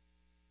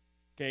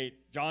 Okay,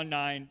 John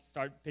 9,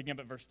 start picking up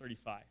at verse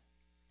 35. It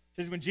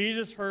says, when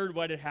Jesus heard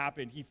what had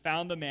happened, he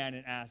found the man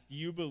and asked, do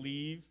you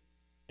believe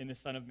in the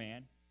Son of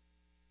Man?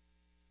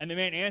 And the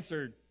man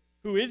answered,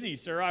 who is he,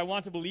 sir? I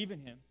want to believe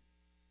in him.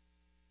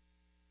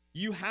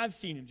 You have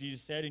seen him,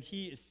 Jesus said, and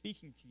he is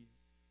speaking to you.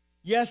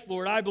 Yes,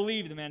 Lord, I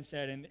believe, the man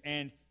said,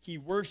 and he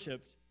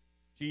worshiped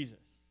Jesus.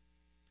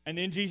 And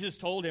then Jesus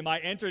told him, I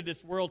entered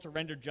this world to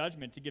render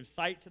judgment, to give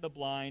sight to the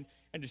blind,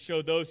 and to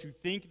show those who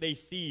think they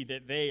see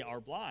that they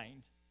are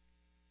blind.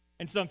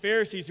 And some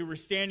Pharisees who were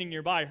standing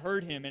nearby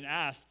heard him and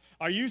asked,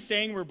 are you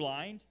saying we're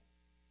blind?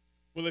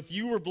 Well, if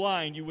you were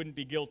blind, you wouldn't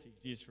be guilty,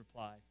 Jesus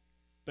replied.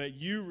 But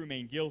you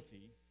remain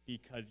guilty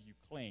because you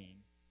claim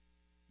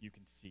you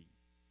can see.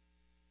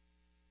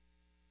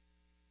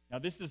 Now,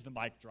 this is the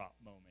mic drop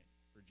moment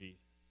for Jesus.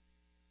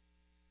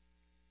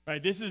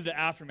 Right? This is the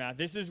aftermath.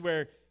 This is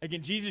where,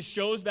 again, Jesus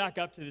shows back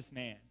up to this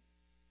man,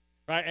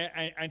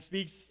 right, and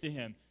speaks to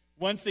him.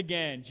 Once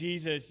again,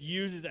 Jesus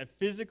uses a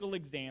physical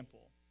example,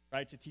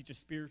 right, to teach a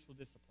spiritual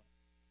discipline.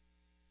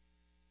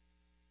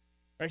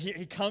 Right?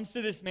 He comes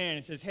to this man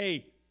and says,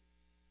 hey,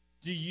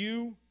 do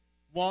you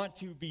want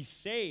to be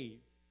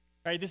saved?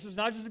 Right? This is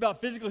not just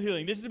about physical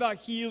healing. This is about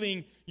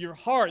healing your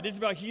heart. This is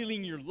about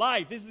healing your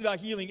life. This is about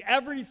healing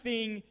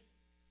everything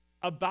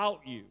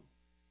about you.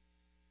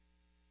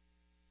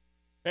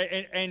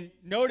 Right? And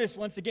notice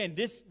once again,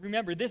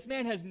 remember, this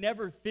man has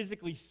never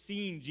physically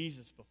seen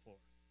Jesus before.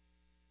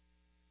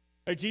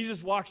 Right?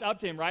 Jesus walks up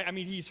to him, right? I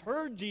mean, he's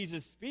heard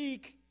Jesus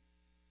speak.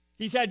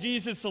 He's had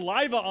Jesus'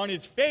 saliva on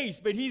his face,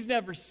 but he's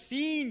never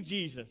seen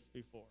Jesus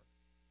before.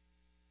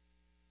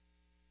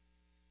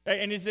 Right?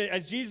 And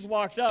as Jesus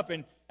walks up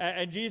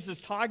and Jesus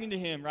is talking to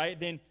him, right?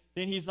 Then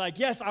he's like,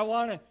 yes, I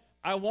want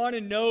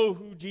to know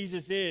who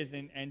Jesus is.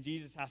 And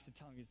Jesus has to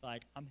tell him, he's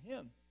like, I'm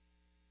him.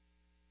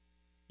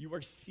 You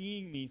are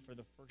seeing me for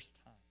the first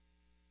time.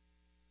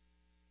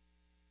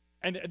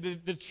 And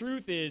the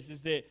truth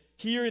is that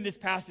here in this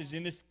passage,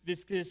 in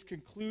this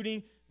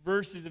concluding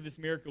verses of this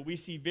miracle, we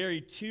see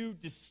two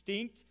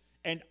distinct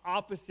and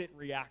opposite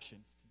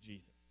reactions to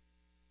Jesus.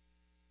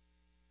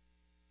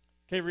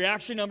 Okay,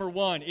 reaction number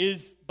one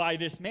is by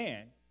this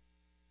man.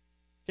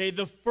 Okay,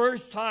 the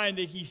first time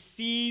that he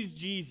sees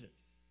Jesus.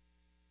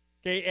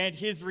 Okay, and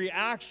his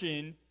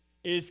reaction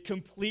is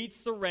complete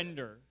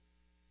surrender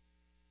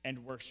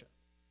and worship.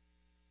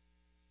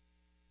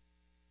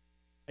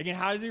 Again,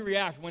 how does he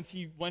react once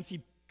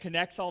he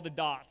connects all the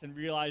dots and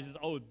realizes,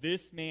 oh,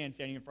 this man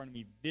standing in front of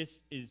me,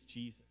 this is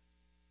Jesus?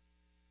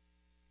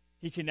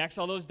 He connects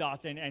all those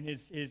dots, and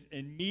his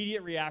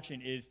immediate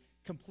reaction is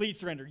complete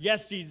surrender.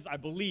 Yes, Jesus, I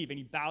believe. And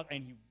he bows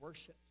and he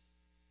worships.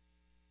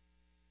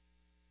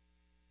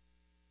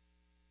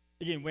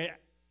 Again, when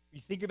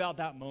you think about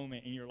that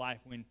moment in your life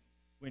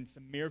when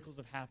some miracles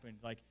have happened,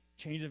 like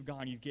chains have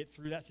gone, you get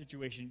through that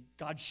situation,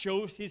 God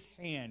shows his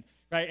hand,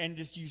 right? And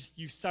just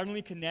you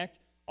suddenly connect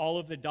all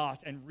of the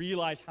dots and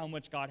realize how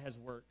much God has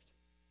worked.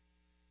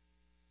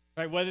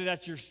 Right? Whether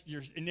that's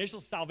your initial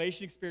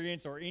salvation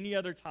experience or any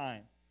other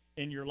time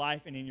in your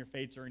life and in your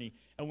faith journey.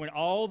 And when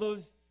all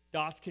those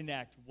dots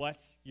connect,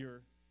 what's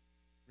your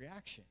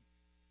reaction?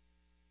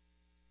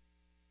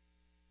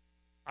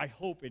 I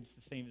hope it's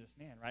the same as this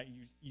man, right?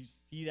 You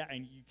see that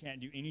and you can't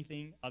do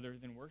anything other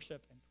than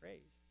worship and praise.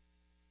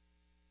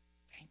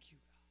 Thank you,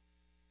 God.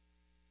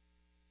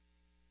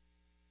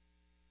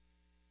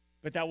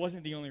 But that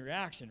wasn't the only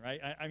reaction,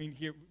 right? I mean,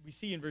 here we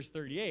see in verse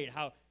 38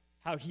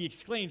 how he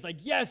exclaims, like,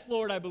 yes,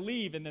 Lord, I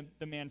believe. And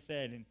the man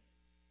said, and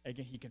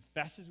again, he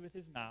confesses with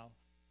his mouth,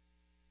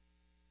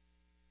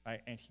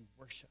 right? And he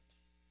worships.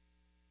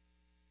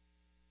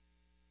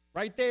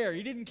 Right there,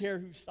 he didn't care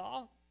who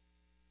saw.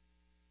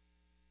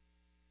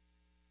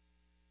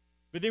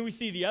 But then we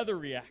see the other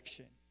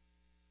reaction,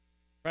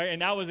 right?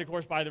 And that was, of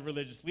course, by the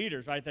religious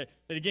leaders, right? That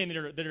again,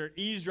 that are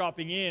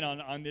eavesdropping in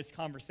on this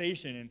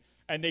conversation.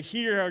 And they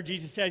hear how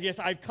Jesus says, yes,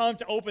 I've come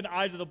to open the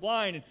eyes of the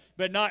blind,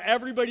 but not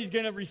everybody's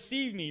going to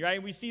receive me, right?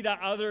 And we see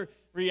that other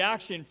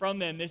reaction from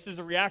them. This is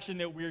a reaction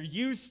that we're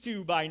used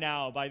to by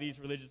now by these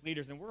religious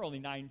leaders, and we're only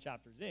 9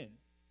 chapters in,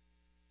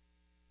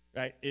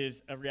 right?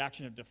 Is a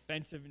reaction of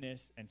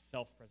defensiveness and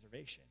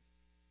self-preservation.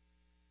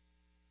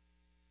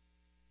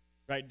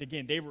 Right?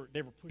 Again, they were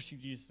pushing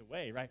Jesus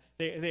away, right?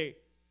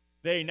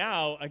 They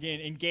now, again,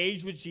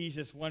 engage with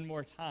Jesus one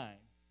more time,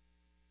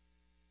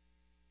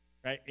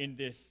 right? In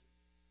this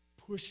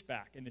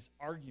pushback, in this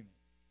argument.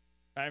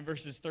 Right? In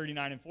verses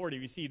 39 and 40,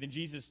 we see, then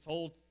Jesus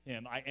told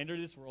him, I entered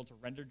this world to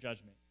render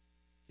judgment,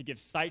 to give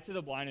sight to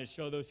the blind and to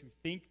show those who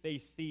think they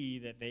see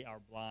that they are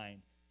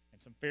blind. And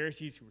some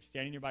Pharisees who were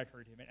standing nearby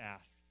heard him and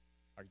asked,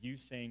 are you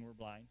saying we're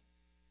blind?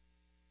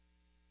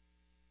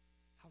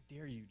 How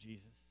dare you,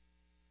 Jesus?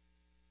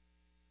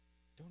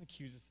 Don't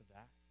accuse us of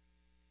that.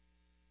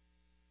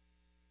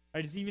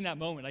 Right? It's even that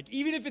moment. Like,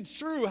 even if it's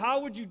true,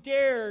 how would you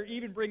dare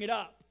even bring it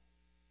up?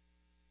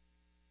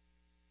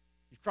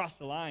 You've crossed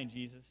the line,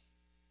 Jesus.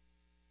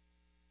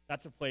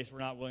 that's a place we're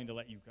not willing to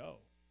let you go.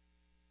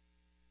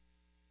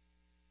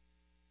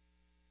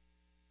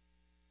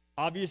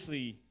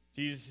 Obviously,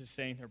 Jesus is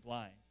saying they're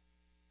blind.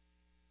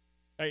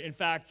 Right? In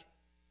fact,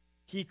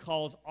 he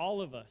calls all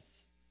of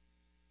us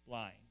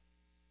blind.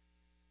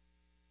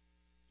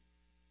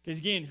 Because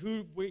again,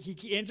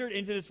 he entered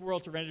into this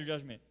world to render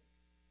judgment.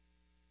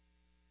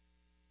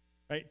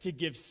 Right? To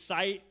give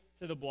sight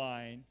to the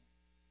blind,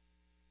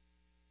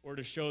 or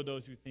to show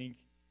those who think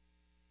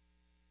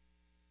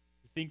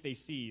they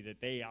see that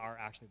they are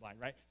actually blind,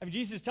 right? I mean,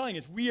 Jesus is telling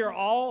us we are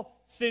all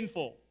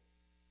sinful.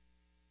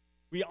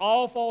 We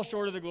all fall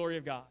short of the glory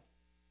of God.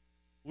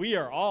 We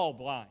are all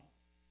blind.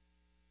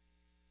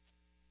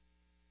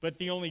 But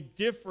the only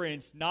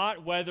difference,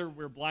 not whether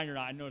we're blind or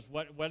not, and notice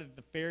what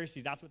the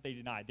Pharisees, that's what they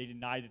denied. They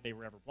denied that they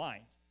were ever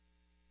blind.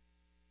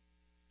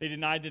 They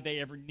denied that they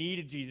ever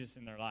needed Jesus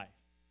in their life.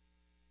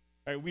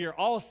 Right? We are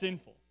all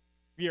sinful.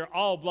 We are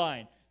all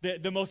blind.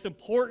 The most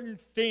important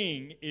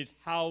thing is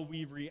how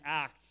we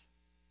react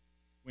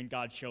when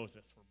God shows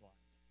us we're blind.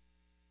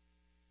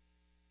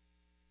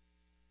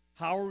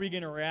 How are we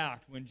going to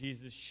react when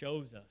Jesus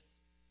shows us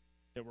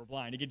that we're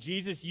blind? Again,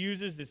 Jesus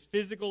uses this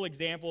physical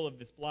example of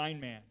this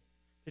blind man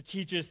to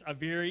teach us a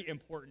very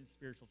important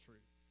spiritual truth.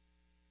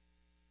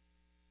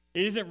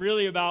 It isn't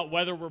really about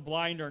whether we're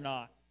blind or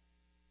not,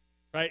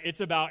 right? It's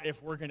about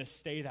if we're going to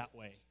stay that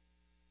way.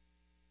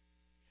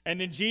 And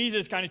then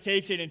Jesus kind of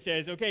takes it and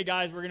says, okay,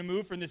 guys, we're going to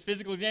move from this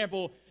physical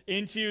example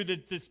into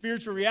the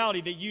spiritual reality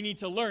that you need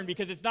to learn,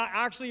 because it's not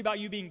actually about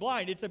you being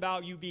blind. It's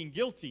about you being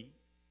guilty.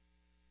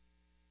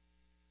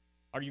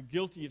 Are you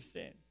guilty of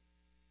sin?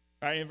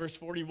 Right, in verse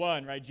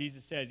 41, right,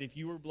 Jesus says, if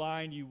you were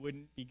blind, you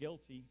wouldn't be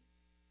guilty.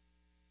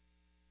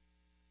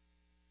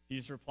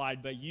 Jesus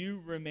replied, but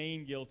you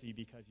remain guilty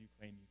because you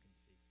claim you can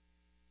see.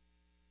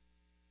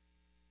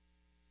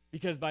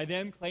 Because by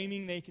them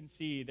claiming they can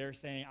see, they're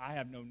saying, I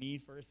have no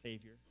need for a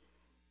Savior.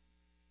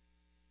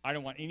 I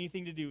don't want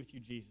anything to do with you,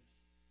 Jesus.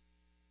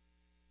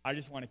 I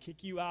just want to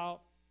kick you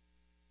out,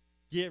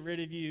 get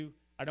rid of you.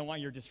 I don't want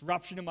your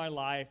disruption in my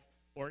life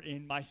or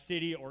in my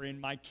city or in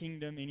my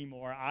kingdom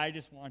anymore. I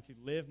just want to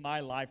live my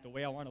life the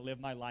way I want to live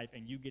my life,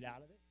 and you get out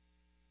of it.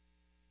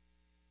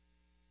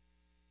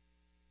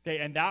 Okay,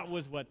 and that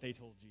was what they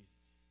told Jesus.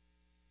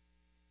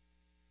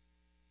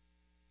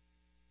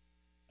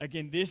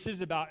 Again, this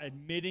is about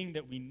admitting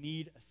that we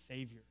need a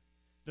Savior.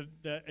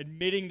 The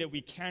admitting that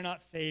we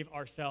cannot save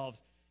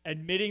ourselves.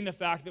 Admitting the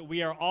fact that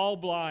we are all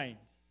blind.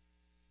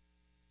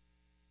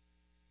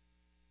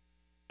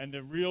 And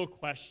the real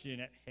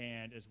question at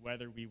hand is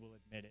whether we will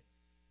admit it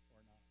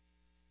or not.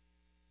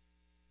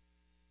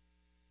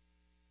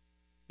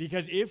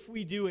 Because if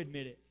we do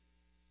admit it,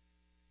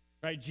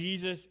 right,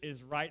 Jesus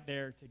is right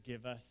there to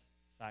give us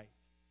sight,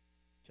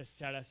 to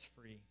set us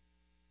free.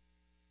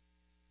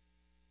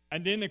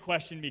 And then the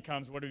question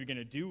becomes, what are we going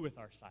to do with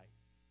our sight?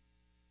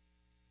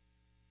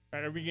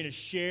 Right? Are we going to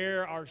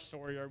share our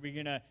story? Are we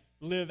going to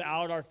live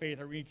out our faith?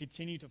 Are we going to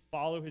continue to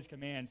follow his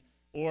commands?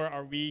 Or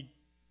are we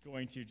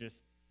going to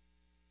just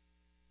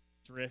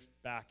drift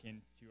back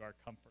into our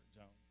comfort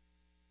zone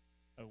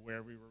of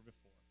where we were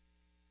before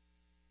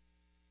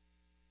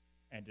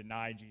and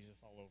deny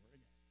Jesus all over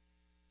again?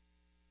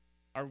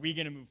 Are we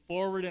going to move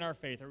forward in our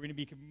faith? Are we going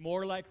to be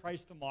more like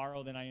Christ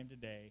tomorrow than I am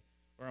today?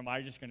 Or am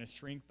I just going to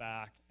shrink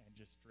back and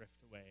just drift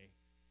away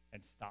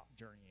and stop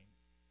journeying?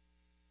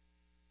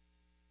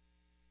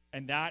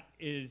 And that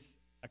is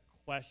a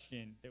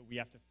question that we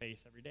have to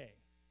face every day.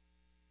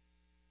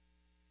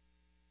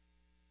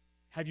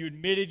 Have you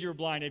admitted you're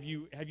blind? Have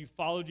you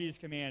followed Jesus'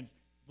 commands,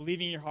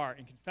 believing in your heart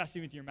and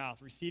confessing with your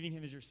mouth, receiving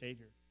him as your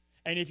Savior?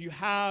 And if you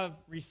have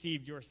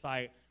received your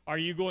sight, are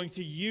you going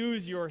to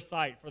use your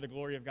sight for the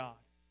glory of God?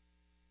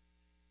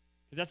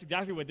 Because that's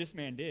exactly what this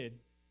man did.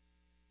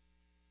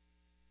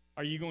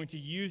 Are you going to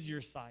use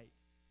your sight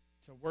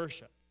to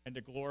worship and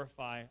to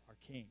glorify our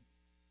King?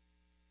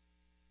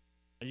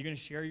 Are you going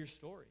to share your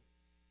story?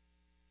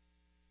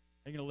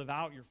 Are you going to live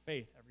out your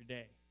faith every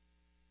day?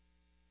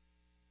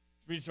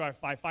 Which leads to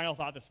my final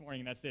thought this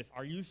morning, and that's this.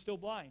 Are you still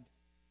blind?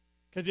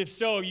 Because if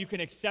so, you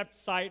can accept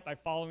sight by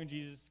following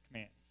Jesus'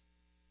 commands.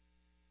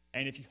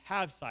 And if you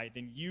have sight,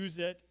 then use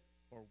it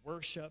for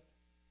worship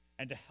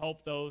and to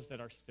help those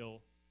that are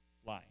still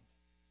blind.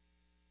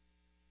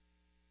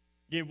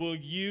 Yeah, will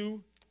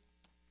you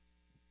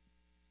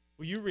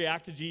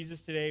react to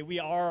Jesus today? We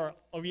all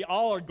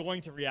are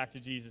going to react to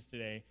Jesus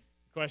today.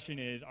 The question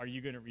is, are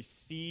you going to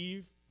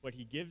receive what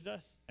he gives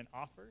us and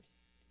offers?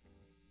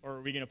 Or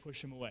are we going to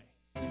push him away?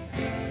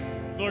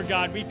 Lord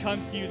God, we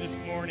come to you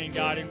this morning,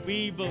 God, and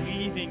we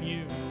believe in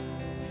you.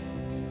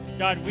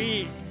 God,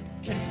 we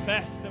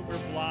confess that we're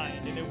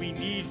blind and that we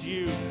need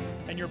you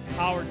and your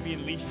power to be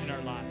unleashed in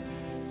our lives.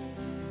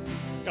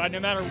 God,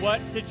 no matter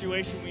what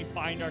situation we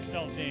find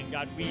ourselves in,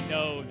 God, we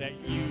know that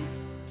you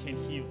can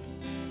heal.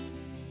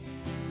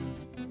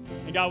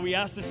 And God, we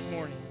ask this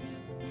morning,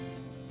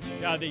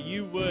 God, that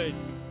you would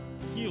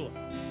heal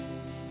us.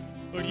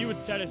 Lord, you would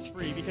set us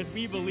free because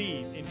we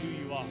believe in who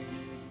you are.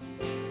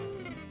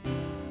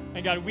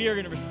 And God, we are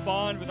going to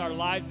respond with our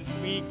lives this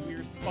week. We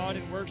respond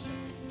in worship.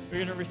 We're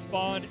going to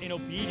respond in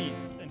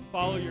obedience and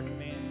follow your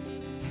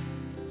commands.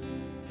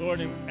 Lord,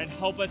 and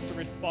help us to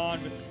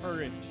respond with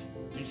courage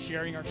in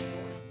sharing our story,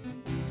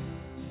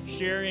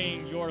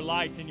 sharing your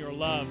light and your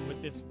love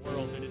with this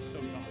world that is so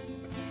dark.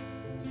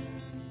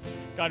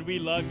 God, we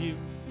love you.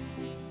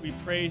 We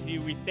praise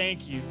you. We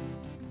thank you,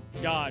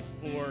 God,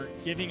 for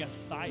giving us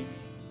sight.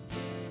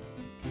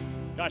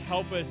 God,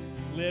 help us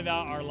live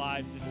out our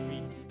lives this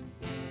week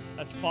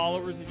as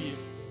followers of you,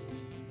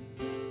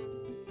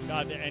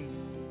 God, and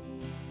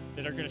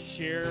that are going to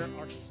share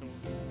our story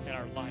and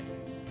our life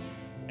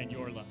and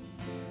your love.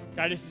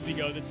 Guide us as we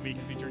go this week,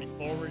 as we journey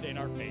forward in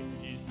our faith.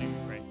 In Jesus' name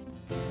we pray.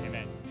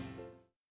 Amen.